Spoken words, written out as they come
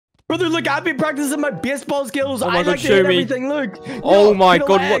Brother, look, I've been practicing my baseball skills. Oh my I God, like to show hit me. everything. Look. Oh Yo, my get all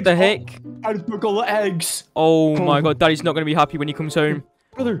God, the what the eggs. heck? Oh, I just broke all the eggs. Oh my God, Daddy's not going to be happy when he comes home.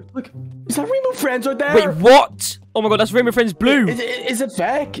 Brother, look. Is that Rainbow Friends right there? Wait, what? Oh my God, that's Rainbow Friends Blue. Is it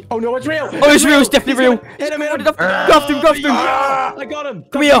fake? Oh no, it's real. Oh, it's real. It's definitely real. Hit him, hit him. Cuffed him. Ah, I got him.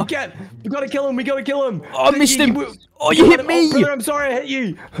 Come here. We gotta kill him. We gotta kill him. Oh, I missed him. Oh, you hit me. Oh, brother, I'm sorry I hit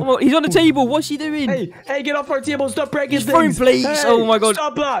you. Oh my God, he's on the table. What's he doing? Hey, get off our table. Stop breaking He's throwing things. plates. Hey, Oh my God.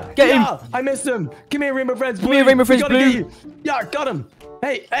 Stop that. Get him. I missed him. Come here, Rainbow Friends Blue. Come here, Rainbow Friends We gotta Blue. get you. Yeah, got him.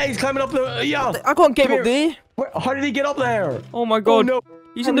 Hey, he's climbing up the. Yeah. I can't get Come him up there. How did he get up there? Oh my God. Oh, no.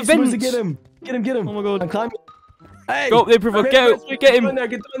 He's How in the are we supposed vents. to get him. Get him. Oh my God. I'm climbing. Hey. Go up there, brother. Get him. Get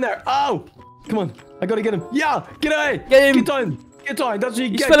down there. Oh. Come on. I gotta get him. Yeah. Get away. Get him. Get down. That's what you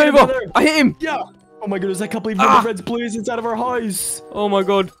He get. fell Get him over. there. I hit him. Yeah. Oh my goodness, I can't believe Rainbow Friends Blue is inside of our house. Oh my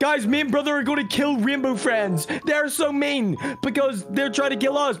God. Guys, me and brother are going to kill Rainbow Friends. They're so mean because they're trying to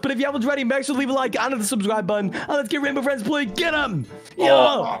kill us. But if you haven't already, make sure to leave a like and the subscribe button. And let's get Rainbow Friends Blue. Get him. Yeah.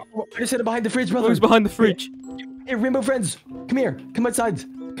 I just hid him behind the fridge, brother. Who's behind the fridge? Hey, Rainbow Friends, come here. Come outside.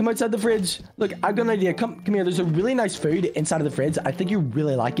 Come outside the fridge. Look, I've got an idea. Come here. There's a really nice food inside of the fridge. I think you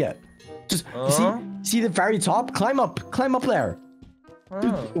really like it. Just see the very top. Climb up there.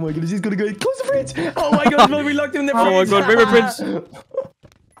 Oh my goodness, he's gonna go close the fridge. Oh my god, we locked him in the fridge. Oh my God, Rainbow Friends.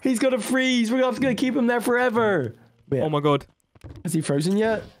 He's gonna freeze. We're gonna keep him there forever. Wait, Oh my God. is he frozen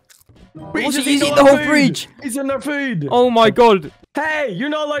yet? Wait, What's just he eating eating all the our whole food. fridge? He's in our food. Oh my God. Hey, you're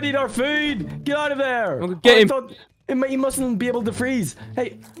not allowed to eat our food. Get out of there. Get him. I thought he mustn't be able to freeze.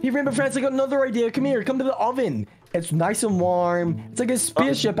 Hey, Rainbow Friends, I got another idea. Come here. Come to the oven. It's nice and warm. It's like a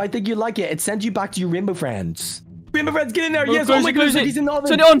spaceship. I think you like it. It sends you back to your Rainbow Friends. Rainbow Friends, get in there. Yes. close Oh my it, close goodness, it. he's in the oven.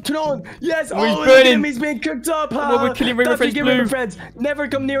 Turn it on. Turn it on. Yes. Oh, he's look at him. burning. He's being cooked up. on, we're killing Rainbow Friends Rainbow Blue. Friends, never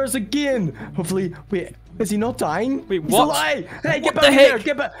come near us again. Hopefully, wait. Is he not dying? Wait, He's what? alive. Hey, get What back the in heck? here.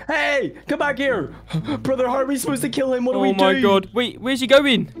 Get back. Hey, come back here. Brother, how are we supposed to kill him? What do we Oh do? my God. Wait, where's he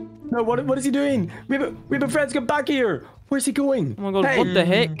going? No, what is he doing? Rainbow Friends, come back here. Where's he going? Oh my God, Hey. what the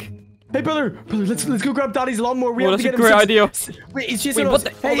heck? Hey, brother, let's go grab Daddy's lawnmower. We Oh, have to that's get a him great idea. Wait, he's chasing Wait, us.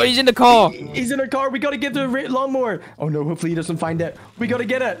 what the? Hey, Oh, God, he's in the car. He's in our car. We gotta get the lawnmower. Oh no, hopefully he doesn't find it. We gotta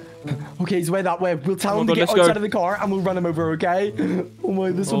get it. Okay, he's way that way. We'll tell him to God, get let's go. outside of the car and we'll run him over, okay? Oh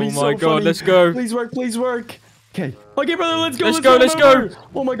my, this will be so my God, funny. let's go. Please work, please work. Okay, brother, let's go. Let's run go. him over.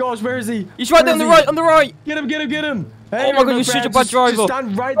 Oh my gosh, where is he? He's right there Where on is the he? right, Get him. Hey, Oh my God, Rainbow you're such a Friends, bad just driver.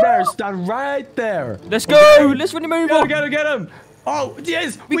 stand right there. Stand right there. Let's go. Let's run him over. Get him. Oh,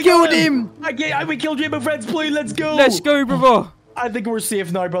 yes. We got killed him. We killed Rainbow Friends Blue. Let's go. Let's go, brother. I think we're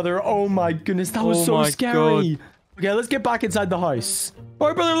safe now, brother. Oh my goodness, that was Oh so my scary. Okay, let's get back inside the house. All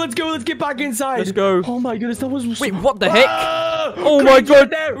right, brother, let's go. Let's get back inside. Let's go. Oh my goodness, that was. Wait, what the heck? Ah! Oh my Green's right God.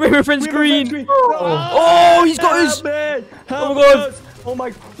 there. Rainbow Friends Green. Oh, Oh, he's got us. Help Oh my God. us. Oh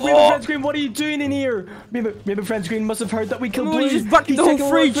my. Rainbow Friends Green, what are you doing in here? Rainbow Friends Green must have heard that we killed Oh my God, Blue. he's just wrecking the whole taking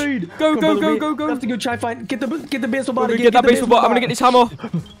all our fridge. food. Go, go, brother, go, go. We have to go try and find. Get the baseball bat. We're gonna again, get that the baseball bat. I'm gonna bat. get this hammer.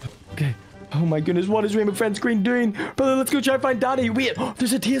 Okay. Oh my goodness, what is Rainbow Friends Green doing? Brother, let's go try and find Daddy. Wait,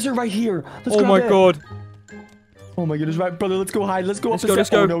 there's a taser right here. Let's Oh grab my it. God. Oh my goodness, right, brother, let's go hide. Let's go Let's up go, the let's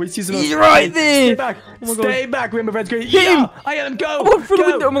stairs. go. Oh no, he's using us. He's right Stay there. back. Oh my God. Stay back, Rainbow Friends Green. Hit him. I got him. Go. Oh, through the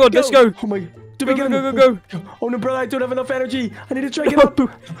window. Oh my God, let's go. Oh my. Do Go, we get go, him? go, go, Oh no, brother, I don't have enough energy. I need to try and get up. Oh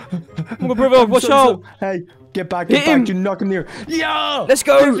my brother, watch out. Hey, get back, Hit get back. him. Do not come near. Yeah. Let's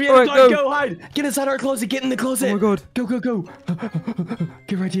go. There's the All right, other side. go. Go hide. Get inside our closet. Get in the closet. Oh my God. Go.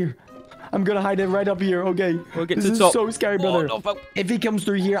 Get right here. I'm gonna hide it right up here. Okay. We'll get This to the is top. so scary, brother. Oh, no, If he comes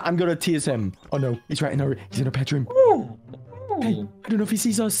through here, I'm gonna tease him. Oh no, he's right in our bedroom. Hey, I don't know if he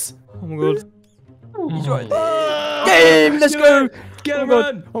sees us. Oh my God. He's right there. Ah! Get him. Let's go. Get him, Oh my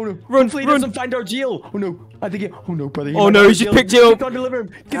God. run! Oh no! Run, Hopefully he run. doesn't find our jail. Oh no! I think he. Oh no, brother! Oh, no, he's just picked it up. Can't deliver him.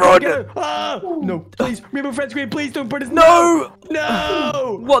 Run. Get him! Ah! No, please, Rainbow Friends Green, please don't put us. No.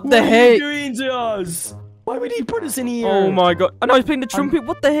 No! What the What are heck? you doing to us? Why would he put us in here? Oh my God. And I was playing the trumpet.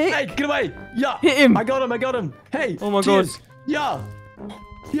 What the heck? Hey, get away! Yeah! Hit him. I got him! Hey! Oh my cheers. God. Yeah!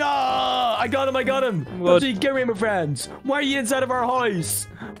 Yeah! I got him! Oh my God. That's what you get, Rainbow Friends. Why are you inside of our house?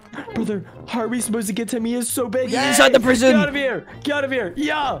 Brother, how are we supposed to get to him? He is so big. He's inside the prison. Get out of here! Get out of here!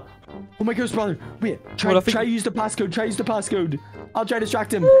 Yeah! Oh my gosh, brother. Wait, try use the passcode. Try use the passcode. I'll try to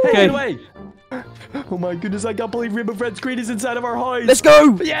distract him. Hey, Okay. get away! Oh my goodness, I can't believe Rainbow Friends Green is inside of our house. Let's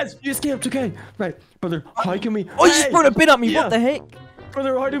go. Yes, you escaped. Okay. Right, brother, how can we... Oh, he just brought a bin at me. Yeah. What the heck?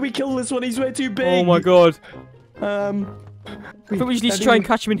 Brother, how did we kill this one? He's way too big. Oh my God. I I think we just need to try and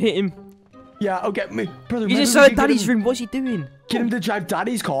catch him and hit him. Yeah, okay, brother. He's maybe inside we can Daddy's get him, room. What's he doing? Get him to drive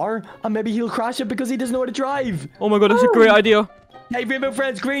Daddy's car, and maybe he'll crash it because he doesn't know how to drive. Oh my God, that's a great idea. Hey, Rainbow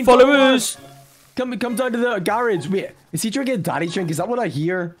Friends Green, Follow us. come down to the garage. Wait, is he drinking daddy's drink? Is that what I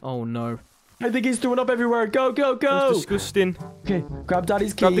hear? Oh no. I think he's throwing up everywhere. Go, go, go. That's disgusting. Okay, grab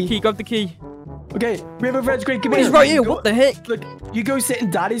daddy's key. Grab the key, grab the key. Okay, Rainbow Friends, great. Come He's here. right here. Go- What the heck? Look, you go sit in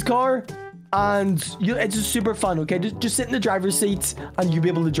daddy's car. And it's just super fun, okay? Just sit in the driver's seat and you'll be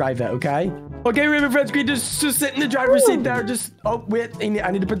able to drive it, okay? Okay, Rainbow Friends, Green, just sit in the driver's seat there. Just, oh, wait,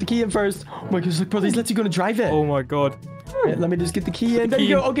 I need to put the key in first. Oh my gosh, look, bro, he's literally going to drive it. Oh my god. Yeah, let me just get the key in. There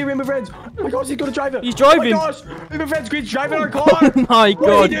you go. Okay, Rainbow Friends. Oh my gosh, he's going to drive it. He's driving. Oh my gosh, Rainbow Friends, Green's driving our car. Oh my What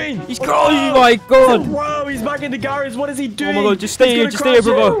are god. you doing? He's Oh, oh my god. Whoa, he's back in the garage. What is he doing? Oh my god, just stay here, He's just gonna stay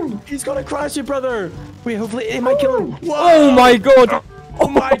here, crash brother. it. He's going to crash it, brother. Wait, hopefully it might kill him. Whoa. Oh my god. Oh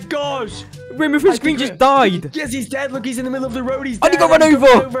my gosh. Rainbow Friends Green just died. Yes, he's dead. Look, he's in the middle of the road. He's And dead. he got run He's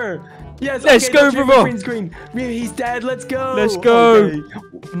got over. Yes, Let's okay, go, that's Rainbow brother. Green screen. He's dead. Let's go. Let's go. Okay.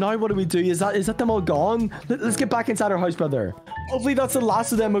 Now what do we do? Is that them all gone? Let's get back inside our house, brother. Hopefully that's the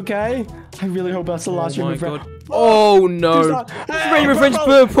last of them, okay? I really hope that's the last. Oh my Rainbow god. Friend. Oh Who's no. that? Hey, Rainbow Friends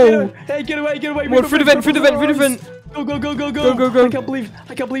Purple. Purple. Hey, get away, get away. Come on, Rainbow through the Friends vent, through the Purple's vent, through the in our vent. house. Go, go, go, go, go. Go, go, go.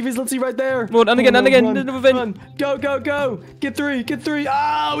 I can't believe he's literally right there. Come on, and again, Oh, and again. run, Another vent. run. Go, go, go. Get through, get through.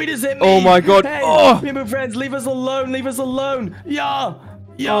 Ah, he just hit me. Oh my god. Hey, Oh. Rainbow Friends, leave us alone, leave us alone. Yeah.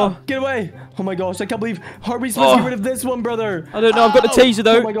 Yeah, Oh. get away. Oh my gosh, I can't believe. How are we supposed to get rid of this one, brother? I don't know, I've got the taser,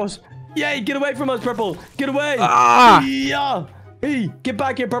 though. Oh my gosh. Yay, get away from us, Purple. Get away. Ah. Yeah. Hey, get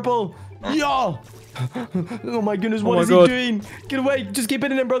back here, Purple. Yeah. Oh my goodness, what my is God. he doing? Get away. Just keep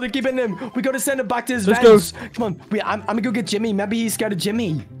hitting him, brother. Keep hitting him. We gotta send him back to his Let's vents. go. Come on. Wait, I'm gonna go get Jimmy. Maybe he's scared of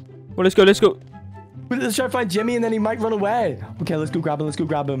Jimmy. Well, let's go, let's go. Wait, let's try to find Jimmy and then he might run away. Okay, let's go grab him. Let's go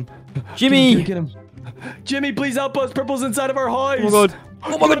grab him. Jimmy. Get him. Jimmy, please help us. Purple's inside of our house. Oh my god.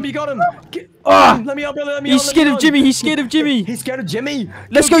 Oh my god, you got him. Let me out, brother. Let me He's out. let scared me of out. Jimmy, he's scared of Jimmy. He's scared of Jimmy.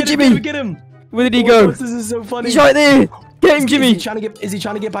 Let's go, get him, Jimmy. Get him. Where did he Oh my go? gosh, this is so funny. He's right there. Get him, Is Jimmy. he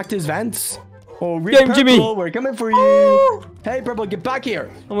trying to get back to his vents? Oh, Get him, Purple, Jimmy. we're coming for you. Hey, Purple, get back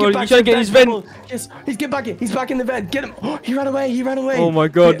here. Oh my God, back he's trying to get his vent. Purple. Yes, he's get back here. He's back in the vent. Get him. Oh, he ran away. He ran away. Oh my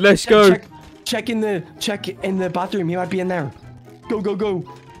God, Wait, let's go. Check in the bathroom. He might be in there. Go, go, go.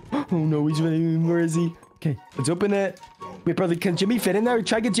 Oh no, he's running. Where is he? Okay, let's open it. Wait, brother, can Jimmy fit in there?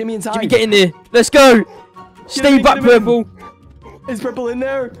 Try to get Jimmy inside. Jimmy, get in there. Let's go. Stay in, back, get him in. Purple. Is Purple in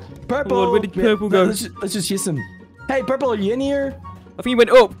there? Purple. Oh God, where did Wait, Purple go? Let's just kiss him. Hey, Purple, are you in here? I think he went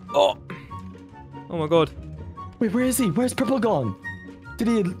up. Oh. Oh my god. Wait, where is he? Where's Purple gone? Did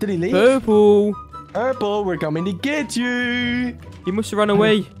he leave? Purple. Purple, we're coming to get you. He must have run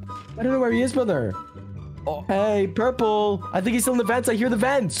away. I don't know where he is, brother. Oh. Hey, Purple. I think he's still in the vents. I hear the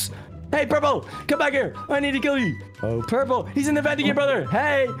vents. Hey, Purple, come back here. I need to kill you. Oh, Purple. He's in the vent again, brother.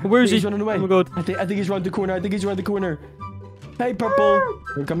 Hey. Where is He's he? running away. Oh my God. I think he's around the corner. Hey, Purple.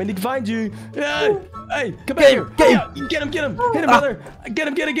 We're coming to find you. Yeah. Hey, come back here. Get him. Yeah, get him. Hit him, brother. Get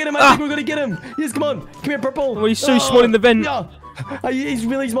him. I think we're going to get him. Yes, come on. Come here, Purple. Oh, he's so small in the vent. Yeah. He's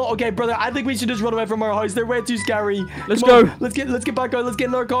really small. Okay, brother. I think we should just run away from our house. They're way too scary. Let's Come on, go. Let's get back out. Let's get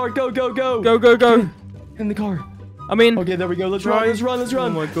in our car. Go. Go, go, go. In the car. I'm in. Okay, there we go. Let's Try. run. Let's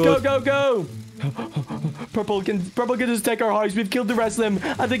run. Oh my God. Go. Purple can just take our house. We've killed the rest of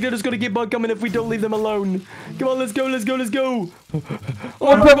them. I think they're just gonna keep on coming if we don't leave them alone. Come on, let's go.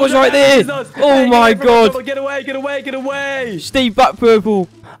 Oh, Purple's right there. Oh my God. Get away. Stay back, Purple.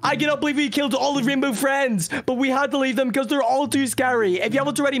 I cannot believe we killed all the Rainbow Friends, but we had to leave them because they're all too scary. If you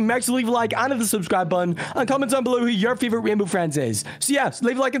haven't already, make sure to leave a like and hit the subscribe button and comment down below who your favorite Rainbow Friends is. So yes,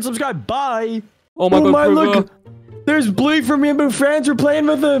 leave a like and subscribe. Bye. Oh my God, brother. look. There's Blue from Rainbow Friends. We're playing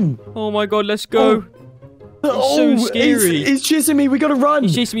with him. Oh my God, let's go. so scary. He's chasing me. We gotta run.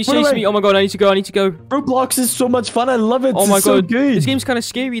 He's chasing me, Run away. Oh my God, I need to go. Roblox is so much fun. I love it. Oh my It's so God. good. This game's kind of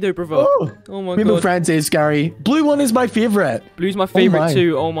scary though, brother. Oh my Rainbow God. Friends is scary. Blue one is my favorite. Blue's my favorite my.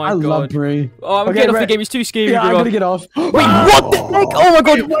 too. Oh my I God. love Blue. Oh, I'm Okay, getting off the right. game. It's too scary, Yeah, I'm brother. gonna get off. Wait, what the heck? Oh my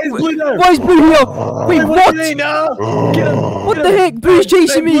God. Why is Blue there? Why is Blue here? Wait, what? No. Get him. What the heck? Blue's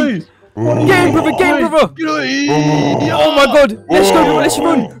chasing me. Get him, brother. Oh my God. Let's go, brother. Let's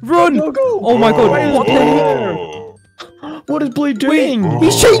run. Go. Oh my God. Why is What the Blue heck? there? What is Blue Wait, doing?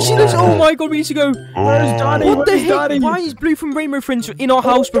 he's chasing us. Oh my God, we need to go. Where's Daddy? What the Where's heck? Daddy? Why is Blue from Rainbow Friends in our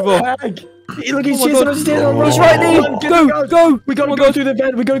house, What brother? the heck? Hey, look, he's Oh my chasing God. us. He's on He's right there. Run, get Go, the guys. go. We gotta Oh my go God. through the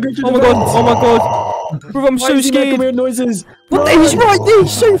vent. We gotta go through Oh the my vent. God. Oh my God. Brother, I'm Why so is he making scared. weird noises? What the? He's right there.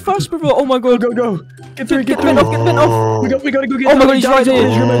 He's so fast, brother. Oh my God. Go. Get through. Get the vent off. Get the vent off. We gotta go get Oh my God, Daddy. he's right Daddy's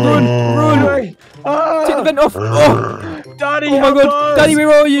there. in his room. Run. Away. Ah, Take the vent off. Oh. Daddy, Oh my help God. us. Daddy, where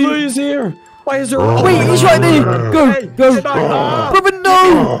are you? Blue is here. Why is there? Wait, he's right there. Go. Hey, Go. get back. Ah. Brother,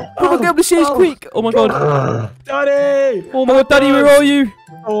 no. Brother, get up the stairs quick. Oh my God. Daddy. Oh my God, Daddy, where are you?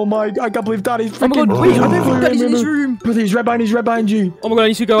 Oh my! I can't believe Daddy's Oh my freaking. God. Wait, I don't think Daddy's in his room. Brother, he's right behind you. Oh my God, I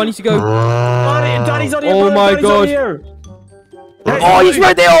need to go. Daddy, Daddy's on here, Oh brother. my Daddy's God. on here. Hey, Oh, he's Blue.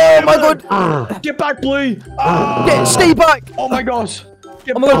 right there. Oh my God. Get back, Blue. Stay back. Oh my gosh.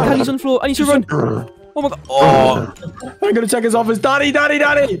 Get Oh my God, back. Candy's on the floor. I need to run. Oh my God. Oh, I'm gonna check his office. Daddy.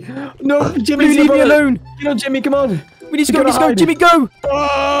 No, Jimmy, Blue, leave me alone. You know, Jimmy, come on. We need to go. gotta Let's go. hide. Jimmy, go.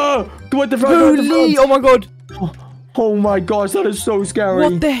 Oh, go at the front. Go at the Holy. front. Oh my God. Oh my gosh, that is so scary.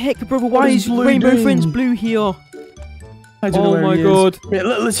 What the heck, brother? Why is is Blue Rainbow doing? Friends Blue here? I don't know Oh where my he is. God. Wait,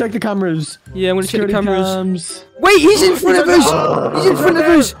 let's check the cameras. Yeah, I'm gonna check the Security cameras. cams. Wait, he's in front of us. He's in front of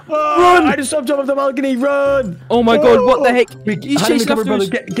us. Run! I just jumped off the balcony. Run! Oh my God, what the heck? Wait, He's hide in the chasing cupboard, after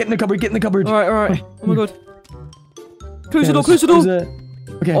brother. us. Get in the cupboard. Get in the cupboard. All right. Oh my God. Close the door. Yeah, Close the close door. it.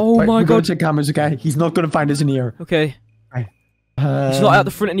 Okay. Oh right, my we're gonna God. check cameras. Okay. He's not gonna find us in here. Okay. Right. He's not out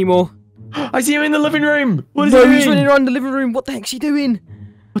the front anymore. I see him in the living room. What is No, he he's doing? running around the living room. What the heck's he doing?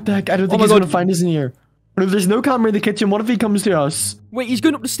 What the heck? I don't think my he's God. gonna find us in here. But if there's no camera in the kitchen, what if he comes to us? Wait, he's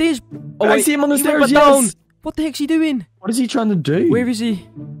going up the stairs. Oh, I wait, see him on the he went stairs. back down. Yes. What the heck's he doing? What is he trying to do? Where is he?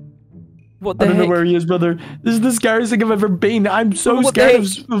 What the I don't heck? know where he is, brother. This is the scariest thing I've ever been. I'm so What the scared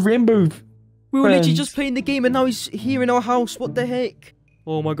heck? of Rainbow. We were literally friends. just playing the game and now he's here in our house. What the heck?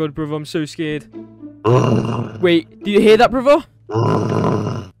 Oh my God, brother, I'm so scared. Wait, do you hear that, brother?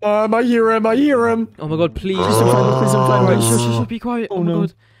 I hear him. I hear him. Oh my God, please. Please don't find us. Please don't find Alright, us. shush, be quiet. Oh, my no.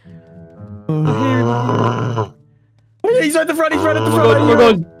 God. I hear him. Oh, yeah, he's at the front. He's right at the Oh front. my God, oh I my hear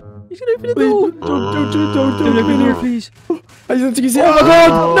him. God. He's gonna open the Please, door. don't Don't open here, open please. I don't think he's Oh my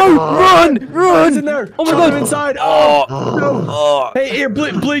God, no, run, He's in there. Oh my Shove God. him inside. Oh, no. Hey, here,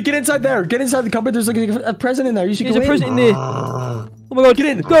 Blue, get inside there. Get inside the cupboard. There's like a present in there. You should There's go a in. present in there. Oh my God, Get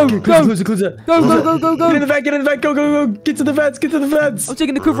in. Go, Okay, go. Close it. Go. Get in the vent. Get in the vent. Go. Get to the vents. Get to the vents. I'm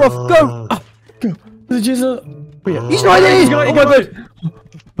taking the cover off. Go. Ah, Go. There's just a... Wait, he's right there. Oh my God.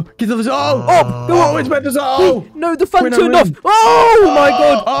 Get to the... Oh. Go. It's meant to... Oh. No, the fan Wait, no, turned wait. off. Oh my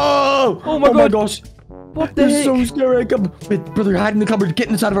God. Oh. Oh my God. gosh. What the This is heck? so scary. Come. Wait, brother, hide in the cupboard. Get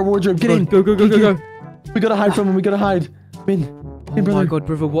inside of our wardrobe. Get in. Go. We gotta hide from him. We gotta hide. In. Oh brother. my God,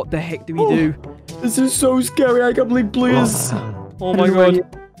 brother, what the heck do we do? This is so scary. I can't believe Blue is... Oh my God.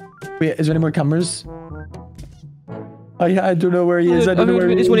 Wait, is there any more cameras? I don't know where he is. I don't know where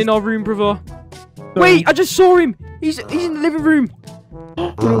he There's is. one in our room, brother. Wait, I just saw him. He's in the living room.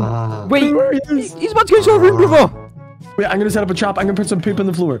 Wait, Where he is. he's about to go into our room, brother. Wait, I'm gonna set up a trap. I'm gonna put some poop on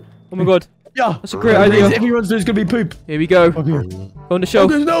the floor. Oh my God. Yeah. That's a great idea. If he runs, there's gonna be poop. Here we go. Up here. Go on the Oh,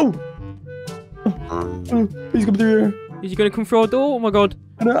 shelf. there's no. Oh, he's coming through here. Is he going to come through our door? Oh my God.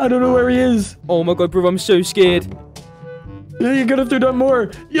 I don't know where he is. Oh my God, brother, I'm so scared. Yeah, you're gonna have to do that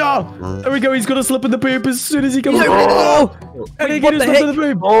more. Yeah. There we go. He's gonna slip in the poop as soon as he comes. He's opening the door. I think what he the just slipped in heck?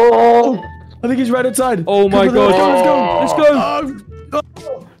 the poop. Oh. I think he's right outside. Oh my Come on, God. Let's go.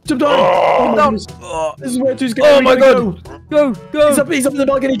 Oh, jump down. Oh, my Down. goodness. This is way too scary. Oh We my gotta God. go. Go. He's up in the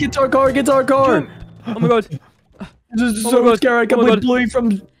balcony. Get to our car. Jump. Oh my God. This is Oh so my God. scary. I Oh can't my believe God. Blue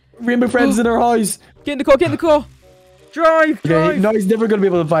from Rainbow Friends in our house. Get in the car. Drive. Okay, no, he's never gonna be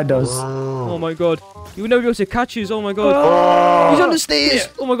able to find us. Oh my God. You would never be able to catch us. Oh my God. He's on the stairs.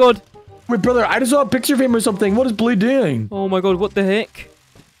 Oh my God. Wait, brother, I just saw a picture of him or something. What is Blue doing? Oh my God, what the heck?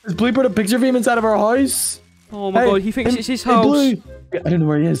 Has Blue put a picture of him inside of our house? Oh my God, he thinks it's his Hey, house. Blue. I don't know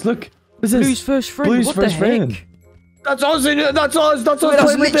where he is. Look. What's this? Blue's first friend. Blue's what first the friend. heck? That's us. That's us. That's us. Wait, that's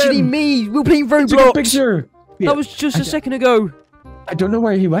playing with literally him. me. We were playing Took a Roblox. picture. That was just a second ago. I don't know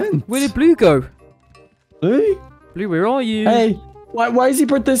where he went. Where did Blue go? Blue? Blue, where are you? Hey, why is he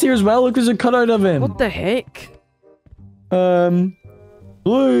put this here as well? Look, there's a cutout of him. What the heck?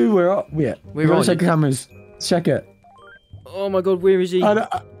 Blue, where are... Wait, Where we are gotta check you? the cameras. Let's check it. Oh my God, where is he?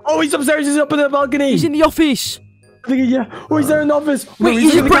 Oh, he's upstairs. He's up in the balcony. He's in the office. I think, yeah. Oh, he's there in the office. Wait, No,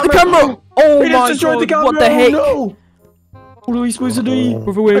 he's in just put the camera. Oh He just my destroyed the God, camera. what the Oh, heck? no. What are we supposed to do?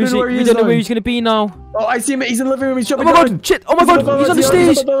 Brother, where I is don't he? know where he We is don't know where now. he's going to be now. Oh, I see him. He's in the living room. He's Oh jumping my down. God, shit. Oh my He's God, above he's us, on the he's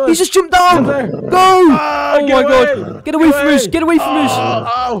stairs. above us. He's just jumped down. He's up there. Go. Ah, Oh get my away. God. Get away from us. Get away from us.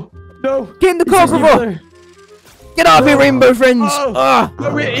 Oh, no. Get in the car, He's just brother. there. Get out of here, Rainbow Friends. Oh. Ah.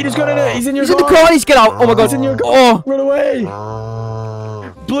 No, wait, he just got in it. He's in your He's in the car. car. He's get out. Oh my God. He's in your car. Oh. Run away.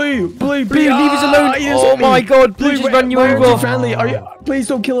 Blue, Blue, leave us alone. he just Oh hit me. my God, Blue just ran you why aren't over. friendly? Are you? Please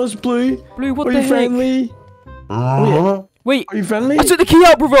don't kill us, Blue. Blue, what Are the you heck? friendly? Wait, Are you friendly? I took the key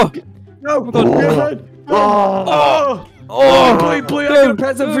out, brother. No. God. You're fine. Oh. Oh, Blue, I go, got a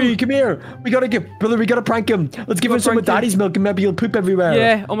present for go. you. Come here. We gotta get, brother. We gotta prank him. Let's give him some of prank him. Daddy's milk, and maybe he'll poop everywhere.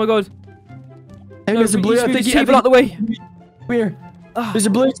 Yeah, oh my God. Hey, No, Mr. Blue, I think the you table out the way. Come here.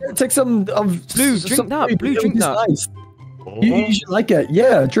 Mr. Blue, take some of Blue, drink that. Blue, drink that. Nice. You should like it.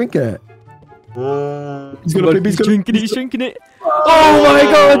 Yeah, drink it. He's Oh gonna my poop. God, He's gonna. he's drinking it. Oh my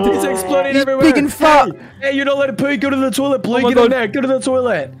God. He's exploding He's everywhere. big and fat. Hey, you don't let it poo. Go to the toilet, Blue. Oh my Get God. in there. Go to the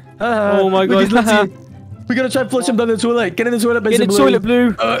toilet. Oh my Look, he's God. literally- we gotta try and flush him down the toilet. Get in the toilet, Get in the toilet,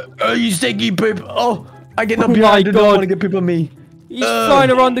 Blue. You stinky poop. Oh, I get up Oh here. my I do not God. want to get poop on me. He's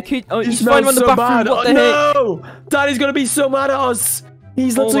flying around the kitchen. Oh, It he's flying around smells the so bathroom. bad. What the heck? Oh, no! Daddy's gonna be so mad at us.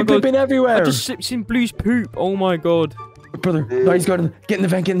 He's Oh my literally God. pooping everywhere. I just slipped in Blue's poop. Oh my God. Brother, no, he's going. Get in the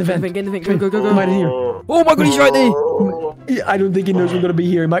vent. Get in the vent. Get in the vent. Go, go, go, He might go. hear. Oh my God, he's right there. I don't think he knows we're gonna be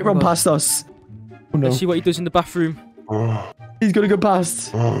here. He might run past us. Oh no. Let's see what he does in the bathroom. He's gonna go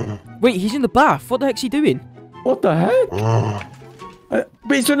past. Wait, he's in the bath. What the heck's he doing? What the heck?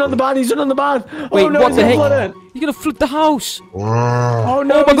 But he's turning on the bath. He's turning on the bath. Wait, oh no, what he's the gonna heck? flood it. He's gonna flood the house. Oh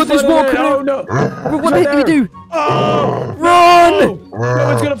no! Oh my he's God, there's flooding water it. coming Oh no! What the heck do we do? Oh! Run! No,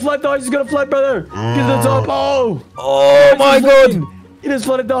 it's gonna flood the house. It's gonna flood, brother. Get to the top. Oh! Oh my It's God. flooding. It has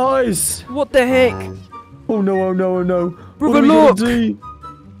flooded the house. What the heck? Oh no! Oh no! Oh no! Brother, what are we look. gonna do?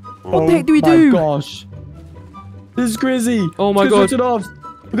 What the heck do we my do? Gosh! This is crazy. Oh my Let's God. switch it off.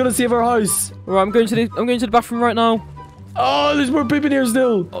 We're gonna save our house. Alright, I'm going to the bathroom right now. Oh, there's more poop in here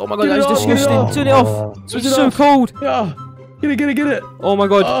still. Oh my God, Get it that off, is get it disgusting. off. Turn it off. Switch It's it so off. cold. Yeah. Get it, get it, get it. Oh my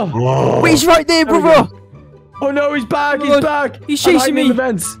God. Oh, Wait, he's right there, There we brother. oh no, he's back. Oh my He's God. back. He's I'm chasing hiding in me. the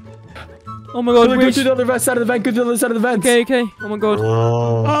vents. Oh my God, Go where's... to the other side of the vent. Go to the other side of the vents. Okay, okay. Oh my God.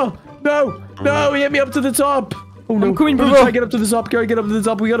 Oh, no. No, he hit me up to the top. Oh no. I'm coming, Let's brother. try to get up to the top. Gary, get up to the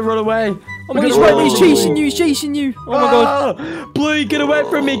top. We gotta run away. Oh my God, he's right there. He's chasing you. He's chasing you. Oh my God. God. Blue, get away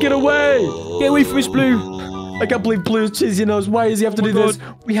from me. Get away. Get away from us, Blue. I can't believe Blue is chasing us. Why does he have to Oh do my this?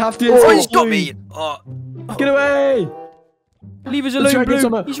 We have to. Oh, he's got Blue. me. Oh, Get away. leave us Let's try alone, to get some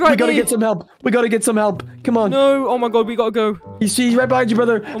Blue. help. He's right We gotta there. get some help. We gotta get some help. Come on. No. Oh my God, we gotta go. He's right behind you,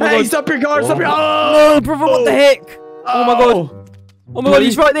 brother. my Hey, God. stop your car. Stop your. Oh, No, brother, what the heck? Oh my God. Oh my God,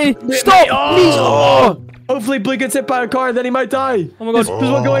 he's right there. Stop, Oh. please. Oh. Hopefully, Blue gets hit by a car, then he might die. Oh my God.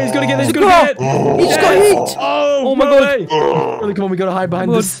 There's one going. He's gonna get. He's There's a gonna car. get hit. He just got hit. Oh, my no God. way. Brother, come on, we gotta hide Oh behind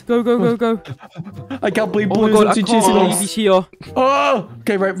my God. this. Go, go, go, go. I can't believe Oh Blue my is God, I actually can't chasing believe us. he's here. Oh,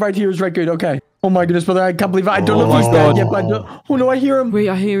 okay, right here is right good. Okay. Oh my goodness, brother, I can't believe it. I don't know Oh if he's my dead God. yet, but I don't. Oh no, I hear him. Wait,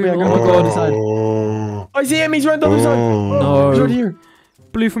 I hear Wait, I him. gotta Oh go my to the God. side. I see him. He's right on the other side. Oh, No. he's right here.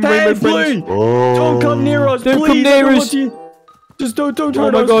 Blue from Hey, Rainbow Friends. Blue! Don't come near us, Don't please. come near I don't us. want you. Just don't Oh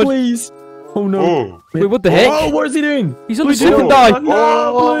hurt my us, God. please. Oh no. Wait, what the heck? Oh, what is he doing? He's on Blue, the slip and don't. die.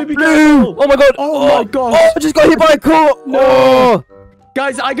 No, Blue, be Blue! careful. Oh my God. Oh my gosh. Oh, I just got hit by a car. Oh.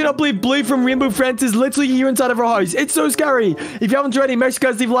 Guys, I cannot believe Blue from Rainbow Friends is literally here inside of our house. It's so scary. If you haven't already, make sure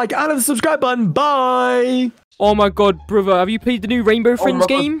you guys leave a like and hit the subscribe button. Bye. Oh my God, brother, have you played the new Rainbow Friends my God.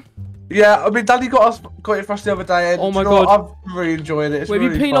 game? Yeah, I mean, Daddy got it for us the other day, and Oh my you know what? God. I've really enjoyed it. It's Wait,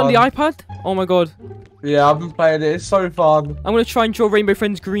 have really you played fun. on the iPad? Oh my God. Yeah, I've been playing it. It's so fun. I'm gonna try and draw Rainbow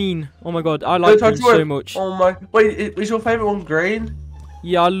Friends green. Oh my God, I like Don't green touch so it. much. Oh my! Wait, is your favorite one green?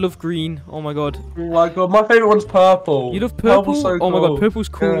 Yeah, I love green. Oh my God. Oh my God, my favorite one's purple. You love purple? Purple's so Oh my God, cool. purple's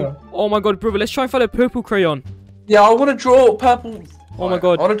cool. Yeah. Oh my God, brother, let's try and find a purple crayon. Yeah, I want to draw purple. Oh my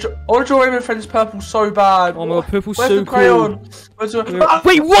God. I want to draw Rainbow Friends purple so bad. Oh my God, purple's Where's so the crayon? cool. Where's the...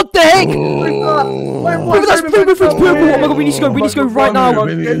 Wait, what the heck? Wait, Brother, that's Rainbow Friends purple. Oh my God, we need to go. We need to go right now. Oh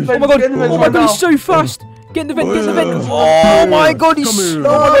my God. Oh my God, he's so fast. Get in the vent. Get in the vent. Oh my God, he's. Come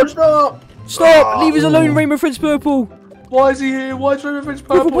Oh here. my God. Stop. Leave us alone, Rainbow Friends purple. Why is he here? Why is Rainbow Friends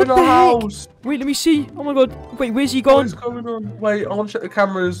Brother, purple what in the our heck? house? Wait, let me see. Oh my God. Wait, where's he What gone? is going on? Wait, I want to check the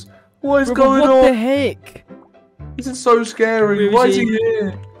cameras. What is Brother, going what on? the heck? This is so scary. Where Why is is he he?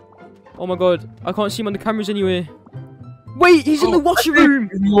 here? Oh my God, I can't see him on the cameras anywhere. Wait, he's in the washing I see. room.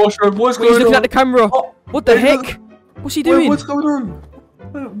 In the washroom. What's Wait, he's going looking on? at the camera. Oh, What the wait, heck? What's he Wait, doing? what's going on?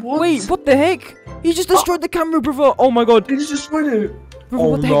 Wait, what? Wait, what the heck? He just destroyed the camera, brother. Oh my God. He just destroyed it. Brother, Oh,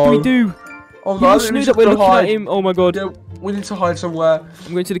 what the heck do we no. do? Oh He no, must we know need that to we're go looking hide. at him. Oh my God. Yeah, we need to hide somewhere.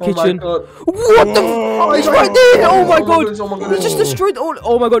 I'm going to the Oh my kitchen. God. What the? Oh, He's my right God. there. Oh my God. goodness, oh my He goodness. just destroyed all.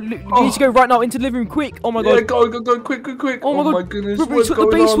 Oh my God. You need to go right now into the living room, quick. Oh my Yeah, God. go, quick. Oh my God. goodness, Brother, he what's took the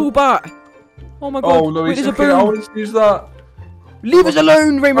going baseball on? bat. Oh my God. Oh no, Wait, he's there's a okay. I boom. want to use that. Leave us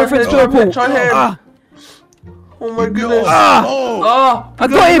alone, Rainbow Try Friends him, try him, purple. try him. Ah, Oh my goodness. ah. Ah, I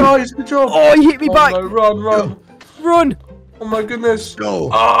good got him. Nice, good job. Oh, he hit me Oh, back. no, run. Run. Oh my goodness. Go. Oh,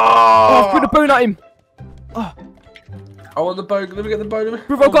 Ah. I threw the bone at him. I want the bone. Let me get the bone.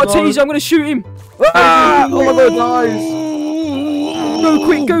 Brother, I've got a no. taser. I'm going to shoot him. Ah. Oh my God, nice. Go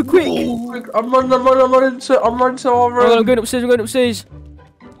quick, go quick. Quick, I'm running to our Oh, room. I'm going upstairs.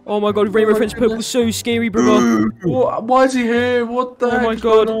 Oh my God, Rainbow my Friends purple goodness. so scary, brother. Why is he here? What the Oh heck my is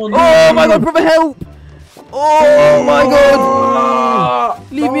God. going on? Oh my God, brother, help. Oh my God. Ah,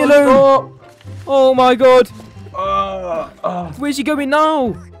 Leave me no, alone. Oh my God. stop. Where's he going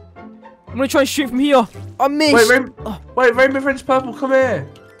now? I'm going to try and shoot from here. I missed. Wait, Rainbow Friends Purple, come here.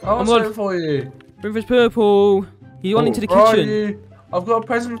 I I'm want on. something for you. Rainbow Friends purple. He's gone into the Where are kitchen. you? I've got a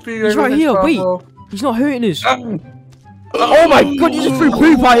present for you. He's right here. Wait, he's not hurting us. Oh Oh my god, you just threw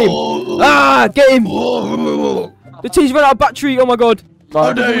poop at him. Ah, get him. The tea's run out of battery. Oh my god.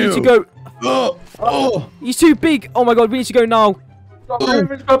 How dare We need to you? go. He's too big. Oh my god, we need to go now.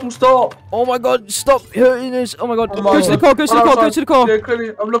 Purple, stop. Oh my god, stop hurting us. Oh my god. Oh my Go to the car, go to the car, go to the car. Yeah,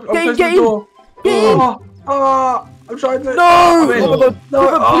 clearly. I'm looking. Get in, I'm get the door. Get in. I'm trying to. No! I'm in. Oh my god. No.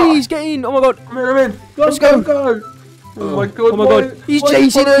 Brother, please get in. Oh my god. I'm in. Go, Let's go. go. Oh my god. Oh my god. He's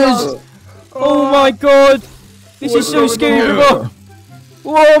chasing us. Oh my god. This is so scary, brother.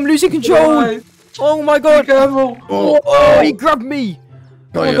 Whoa, I'm losing control. Oh my Be god. careful. Oh, he grabbed me.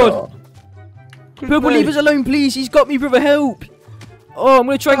 Oh my god. Purple, leave us alone, please. He's got me, brother. Help. Oh, I'm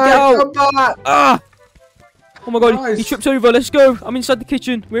gonna try and get out. Come back. Ah. Oh my god, Guys. he tripped over. Let's go. I'm inside the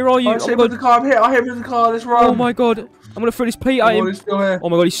kitchen. Where are you? I Oh hit my him with god. the car. I'm here. I hit him with the car. Let's run. Oh my god. I'm gonna throw this plate at Oh, him. he's still here. Oh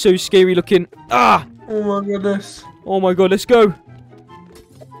my god, he's so scary looking. Ah. Oh my goodness. Oh my god, let's go.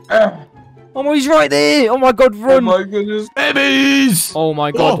 Ah. Oh my, he's right there. Oh my god, Oh run. my goodness. Babies! Oh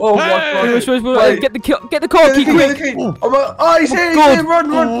my god. Oh my We're god. supposed to Wait. get the car key quick. Oh, he's here. He's God. here.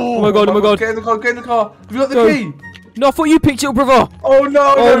 Run, run. Oh my god, oh my god. Get in the car. Get in the car. Have you got the Go. key? No, I thought you picked it up, brother. Oh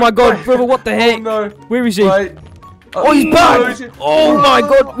no. Oh no. my god, Wait. brother, what the Oh heck? no. Where is he? Right. Oh, he's No, back. he's here. Oh my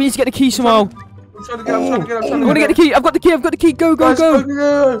god, we need to get the key somehow. I'm trying to get. I'm trying to get. I'm trying I'm to gonna get the key. I've got the key. I've got the key. Go, go, Guys, go.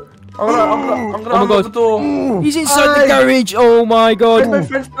 go. I'm gonna Oh my unlock God. the door. He's inside the Hey. garage. Oh my Where's my god.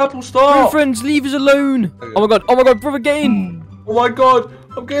 friend's purple Bro, star? friends, leave us alone. Oh my god, brother, get in. Oh my god.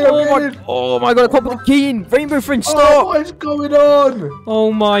 I'm getting. Oh I'm my, getting. oh my god, I can't put the key in. Rainbow friend, Oh, stop. what is going on?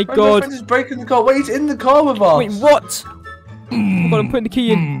 Oh my My god. friend is breaking the car. Wait, he's in the car with us. Wait, what? Oh my god, I'm putting the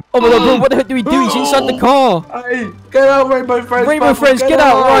key in. Oh my god, bro, what the heck do we do? He's inside the car. Hey, get out, Rainbow Friends. Rainbow Purple, friends, get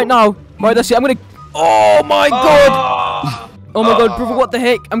out right now. Right, that's it. I'm gonna. Oh my god. Ah. Oh my god, brother, what the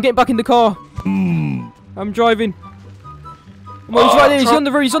heck? I'm getting back in the car. I'm driving. Oh my, he's right there. He's on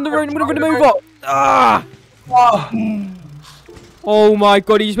the road. He's on the road. I'm gonna run him over. Ah. Ah. Oh my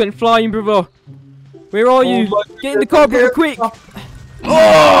god, he just went flying, brother. Where are you? my Get in the car, brother, quick.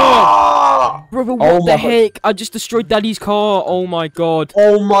 Ah. Brother, Oh what the my- heck? I just destroyed Daddy's car. Oh my god.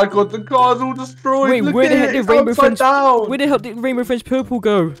 Oh my god, the car's all destroyed. Wait, Look where at the heck it, did it's Rainbow upside Friends? down. Where the hell did Rainbow Friends Purple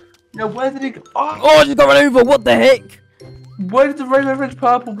go? Yeah, where did he go? Ah, Oh, I just got run over. What the heck? where did the Rainbow Friends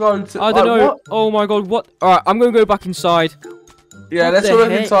Purple go to? I don't know. What? Oh my god, what? Alright, I'm gonna go back inside. Yeah, What let's the go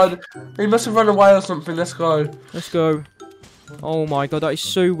look heck? inside. He must have run away or something. Let's go. Let's go. Oh my god, that is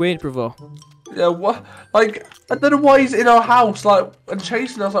so weird, brother. Yeah, what? Like, I don't know why he's in our house, like, and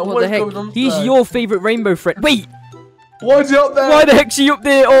chasing us. Like, What what the is heck? going on He's today? your favourite rainbow friend. Wait! Why is he up there? Why the heck's he up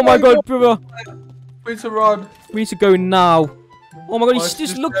there? Oh my god, brother. We need to run. We need to go now. Oh my god, Oh, he's it's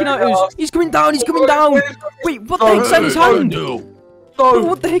just just looking at very us. fast. He's coming down, he's coming down. Wait, what the heck's that in his hand? Bro, No.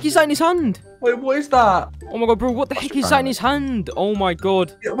 what the heck is that in his hand? Wait, what is that? Oh my god, bro, what the heck is that in his hand? Oh my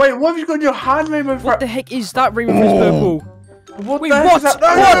god. Yeah, wait, what have you got in your hand, Rainbow What Friends? the heck is that, Rainbow Friends Purple? What Wait, the heck what? is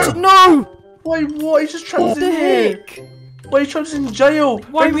that? No, What? No! Wait, what? He's just trapped What us the in here. heck? Wait, he's trapped us in jail.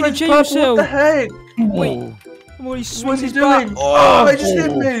 Why are Rainbow we in Friends jail Purple, cell? What the heck? Wait. Oh my god, he's What's swinging he his back. doing? Oh, they just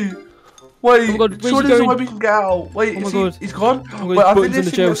hit me. Wait, Oh my God, where's sure he there's a going? way we can get out. Wait, Oh my is God. he's gone? Oh my God, Wait, I his think buttons in this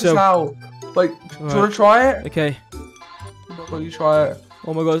the thing jail lets us cell. out. Like, do you Alright. want to try it? Okay. Well, you try it.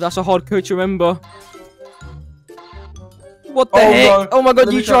 Oh my god, that's a hard code to remember. What the Oh, heck? no. Oh my god,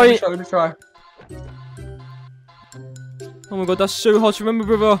 Let you me try it. Let me try. Oh my god, that's so hard to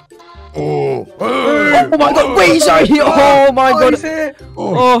remember, brother. Oh. Oh my god, wait, he's right here. Oh my Oh, god. he's here.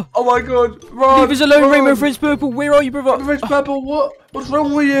 Oh, Oh my god, run. leave us alone, run. Rainbow Friends Purple. Where are you, Rainbow brother? Friends Purple, what? What's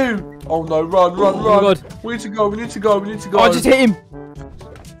wrong with you? Oh no, run, run, Oh run. my God. We need to go, we need to go, we need to go. Oh, I just hit him.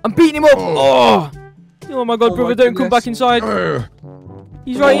 I'm beating him up. Oh. Oh my god, Oh brother, my don't come goodness. back inside. Oh.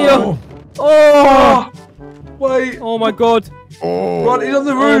 He's right here. Oh. Oh. Ah, wait, Oh my god. run, he's on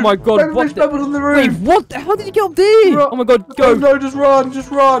the roof. Oh my God, Rainbow what Friends the- Purple's on the roof. Wait, what? How did you get up there? Run. Oh my god, Oh go. no, just run,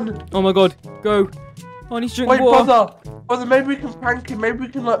 just run. Oh my god, go. Oh, I need to drink Wait, water. brother, maybe we can prank him. Maybe we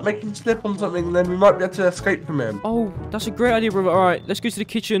can like make him slip on something, and then we might be able to escape from him. Oh, that's a great idea, brother. Alright, let's go to the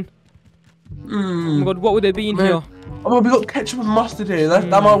kitchen. Oh my Hmm. god, what would there be in Man. here? Oh, we got ketchup and mustard here. That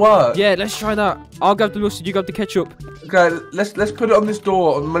might work. Yeah, let's try that. I'll grab the mustard, you grab the ketchup. Okay, let's put it on this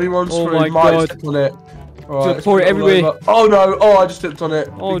door, and when he runs Oh through, my he might God. step on it. Alright, let's pour put it all everywhere. over. Oh no! Oh, I just slipped on it.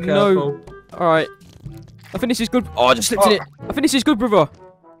 Oh, Be no. careful. Alright. I think this is good. Oh, I just slipped in Oh. it. I think this is good, brother.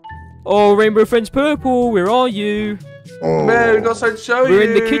 Oh, Rainbow Friends Purple, where are you? Man, we got something to show you. We're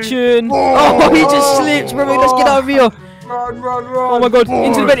in the kitchen. Oh, he just slipped, brother. Let's get out of here. Run, run, run! Oh my god,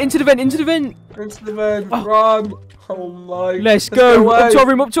 into the vent, into the vent, into the vent. Into the vent, run! Oh my! Let's go. away. Up to our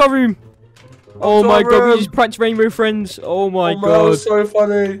room, up to our room. Oh to my our god, we room. just pranked Rainbow Friends. Oh my Oh my, god. that's so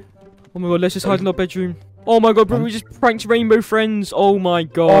funny. Oh my god, let's just hide in our bedroom. Oh my god, bro, we just pranked Rainbow Friends. Oh my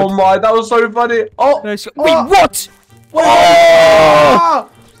god. Oh my, that was so funny. Oh, Let's go. Wait, what? wait, Oh!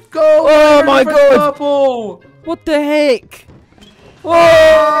 go! Oh my god! Purple. What the heck? Oh!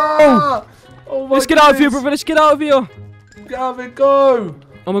 Ah! Oh my Let's get out of here, goodness. brother. Let's get out of here. Gavin, go!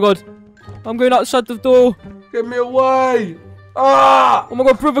 Oh my god. I'm going outside the door. Get me away! Ah! Oh my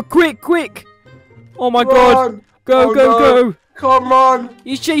god, brother, quick. Oh my god. Run. Go, Oh go, no. go. Come on!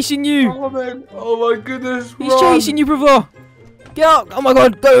 He's chasing you. Come on. Oh my goodness! He's chasing you, brother. Get out. Oh my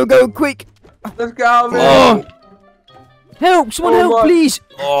god, go, quick. Let's get out of here! Oh. Help, someone Oh help, my- please.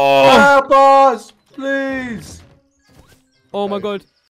 Oh. Help us! Please! Oh my god.